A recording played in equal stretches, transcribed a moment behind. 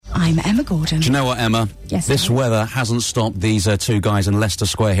I'm Emma Gordon. Do you know what, Emma? Yes. This weather hasn't stopped these two guys in Leicester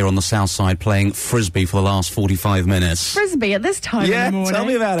Square here on the south side playing frisbee for the last 45 minutes. Frisbee at this time in the morning? Tell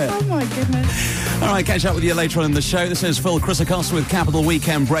me about it. Oh, my goodness. All right, catch up with you later on in the show. This is Phil Chrisacosta with Capital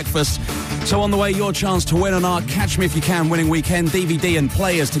Weekend Breakfast. So on the way, your chance to win on our Catch Me If You Can winning weekend DVD and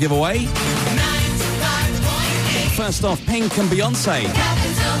players to give away. First off, Pink and Beyonce.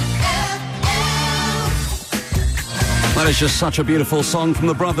 That is just such a beautiful song from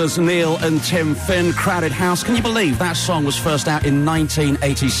the brothers Neil and Tim Finn, Crowded House. Can you believe that song was first out in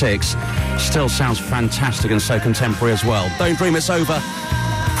 1986? Still sounds fantastic and so contemporary as well. Don't Dream It's Over,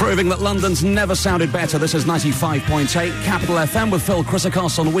 proving that London's never sounded better. This is 95.8 Capital FM with Phil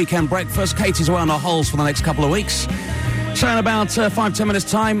Chrisacosta on the Weekend Breakfast. Katie's away on her holes for the next couple of weeks. So in about 5-10 minutes'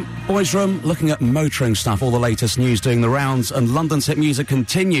 time, Boys Room looking at motoring stuff, all the latest news doing the rounds, and London's hit music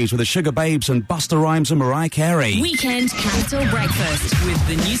continues with the Sugar Babes and Busta Rhymes and Mariah Carey. Weekend Capital Breakfast with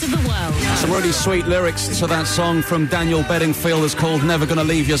the news of the world. Some really sweet lyrics to that song from Daniel Bedingfield. It's called Never Gonna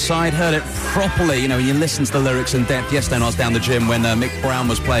Leave Your Side. Heard it properly, you know, when you listen to the lyrics in depth. Yesterday I was down the gym when Mick Brown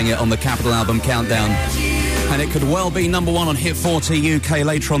was playing it on the Capital album Countdown. And it could well be number one on Hit 40 UK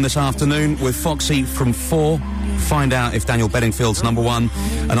later on this afternoon with Foxy from 4. Find out if Daniel Bedingfield's number one,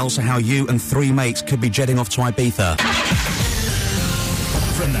 and also how you and 3 mates could be jetting off to Ibiza.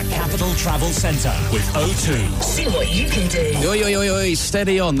 From the Capital Travel Centre with O2. See what you can do. Oi, oi, oi, oi,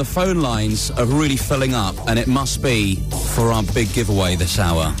 steady on. The phone lines are really filling up, and it must be for our big giveaway this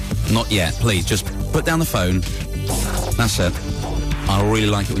hour. Not yet, please. Just put down the phone. That's it. I really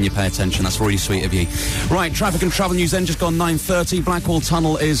like it when you pay attention. That's really sweet of you. Right, traffic and travel news then. Just gone 9:30. Blackwall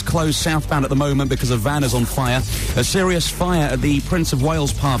Tunnel is closed southbound at the moment because a van is on fire. A serious fire at the Prince of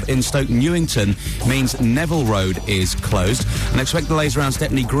Wales pub in Stoke Newington means Neville Road is closed. And expect delays around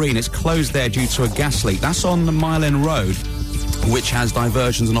Stepney Green. It's closed there due to a gas leak. That's on the Mile End Road, which has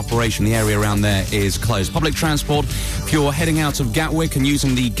diversions in operation. The area around there is closed. Public transport, if you're heading out of Gatwick and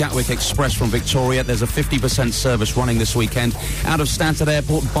using the Gatwick Express from Victoria, there's a 50% service running this weekend. Out of Stansted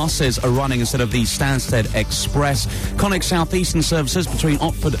Airport, buses are running instead of the Stansted Express. Conic South Eastern services between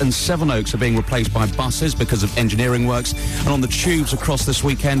Otford and Sevenoaks are being replaced by buses because of engineering works. And on the tubes across this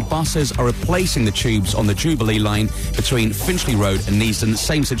weekend, buses are replacing the tubes on the Jubilee line between Finchley Road and Neasden.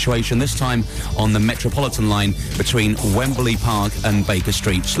 Same situation this time on the Metropolitan line between Wembley Park and Baker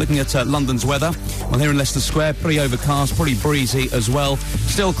Street. Just looking at London's weather. Well, here in Leicester Square, pretty overcast, pretty breezy as well.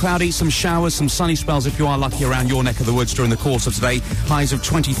 Still cloudy, some showers, some sunny spells if you are lucky around your neck of the woods during the course of today. Highs of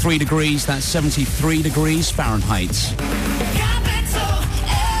 23 degrees, that's 73 degrees Fahrenheit.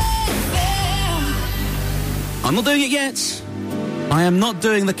 I'm not doing it yet. I am not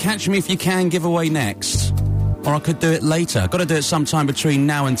doing the Catch Me If You Can giveaway next. Or I could do it later. Got to do it sometime between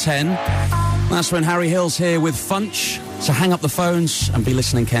now and 10. That's when Harry Hill's here with Funch. So hang up the phones and be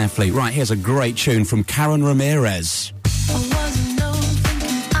listening carefully. Right, here's a great tune from Karen Ramirez.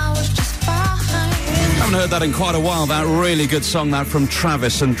 Haven't heard that in quite a while, that really good song, that from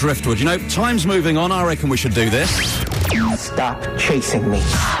Travis and Driftwood. You know, time's moving on, I reckon we should do this. Stop chasing me.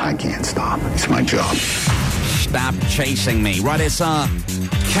 I can't stop. It's my job. Stop chasing me. Right, it's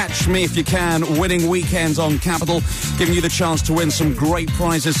Catch Me If You Can winning weekends on Capital, giving you the chance to win some great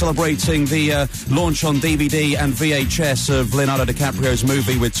prizes, celebrating the launch on DVD and VHS of Leonardo DiCaprio's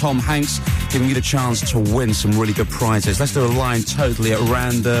movie with Tom Hanks, giving you the chance to win some really good prizes. Let's do a line totally at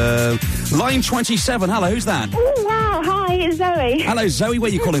random. Line 27. Hello, who's that? Oh, wow. Hi, it's Zoe. Hello, Zoe. Where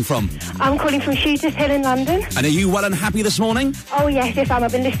are you calling from? I'm calling from Shooters Hill in London. And are you well and happy this morning? Oh, yes,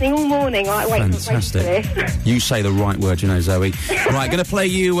 I've been listening all morning. Fantastic. Wait for this. You say the right word, you know, Zoe. Right, going to play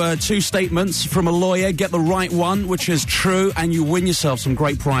you 2 statements from a lawyer. Get the right one, which is true, and you win yourself some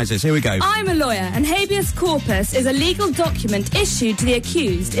great prizes. Here we go. I'm a lawyer, and habeas corpus is a legal document issued to the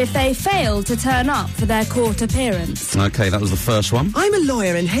accused if they fail to turn up for their court appearance. Okay, that was the first one. I'm a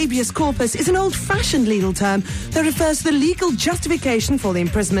lawyer, and habeas corpus is an old-fashioned legal term that refers to the legal justification for the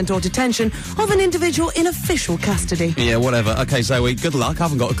imprisonment or detention of an individual in official custody. Yeah, whatever. Okay, Zoe, good luck. I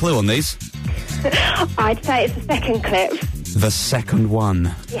haven't got a clue on these. I'd say it's the second clip. The second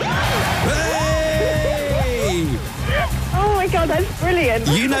one. Yeah. Hey! Oh my God, that's brilliant.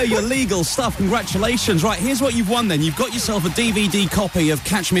 You know your legal stuff. Congratulations. Right, here's what you've won then. You've got yourself a DVD copy of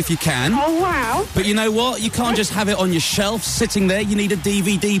Catch Me If You Can. Oh, wow. But you know what? You can't just have it on your shelf sitting there. You need a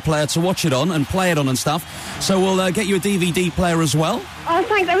DVD player to watch it on and play it on and stuff. So we'll get you a DVD player as well. Oh,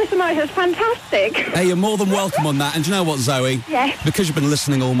 thanks ever so much. That's fantastic. Hey, you're more than welcome on that. And do you know what, Zoe? Yes. Because you've been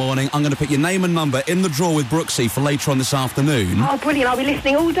listening all morning, I'm going to put your name and number in the draw with Brooksy for later on this afternoon. Oh, brilliant. I'll be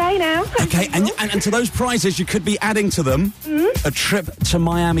listening all day now. Okay, and to those prizes, you could be adding to them a trip to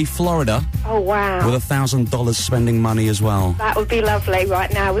Miami, Florida. Oh, wow. With $1,000 spending money as well. That would be lovely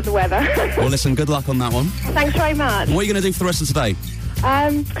right now with the weather. Well, listen, good luck on that one. Thanks very much. What are you going to do for the rest of today?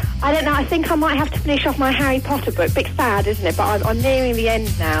 I don't know. I think I might have to finish off my Harry Potter book. Bit sad, isn't it? But I'm nearing the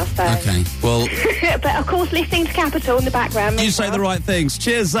end now, so... Okay, well... But, of course, listening to Capital in the background. You say the right things.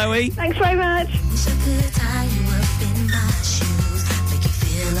 Cheers, Zoe. Thanks very much.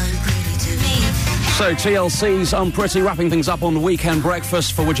 So, TLC's Unpretty wrapping things up on the weekend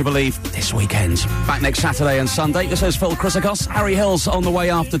breakfast for, would you believe, this weekend. Back next Saturday and Sunday. This is Phil Chrysikos. Harry Hill's on the way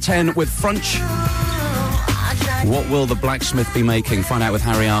after 10 with French. What will the blacksmith be making? Find out with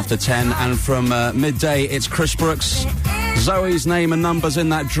Harry after 10. And from midday, it's Chris Brooks. Zoe's name and numbers in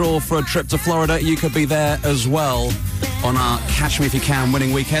that draw for a trip to Florida. You could be there as well on our Catch Me If You Can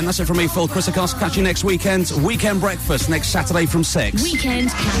winning weekend. That's it from me, Phil Chrysikos. Catch you next weekend. Weekend breakfast next Saturday from 6. Weekend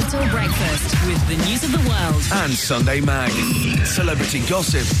Capital Breakfast with the news of the world. And Sunday Mag. Celebrity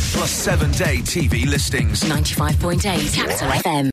gossip plus 7-day TV listings. 95.8 Capital FM.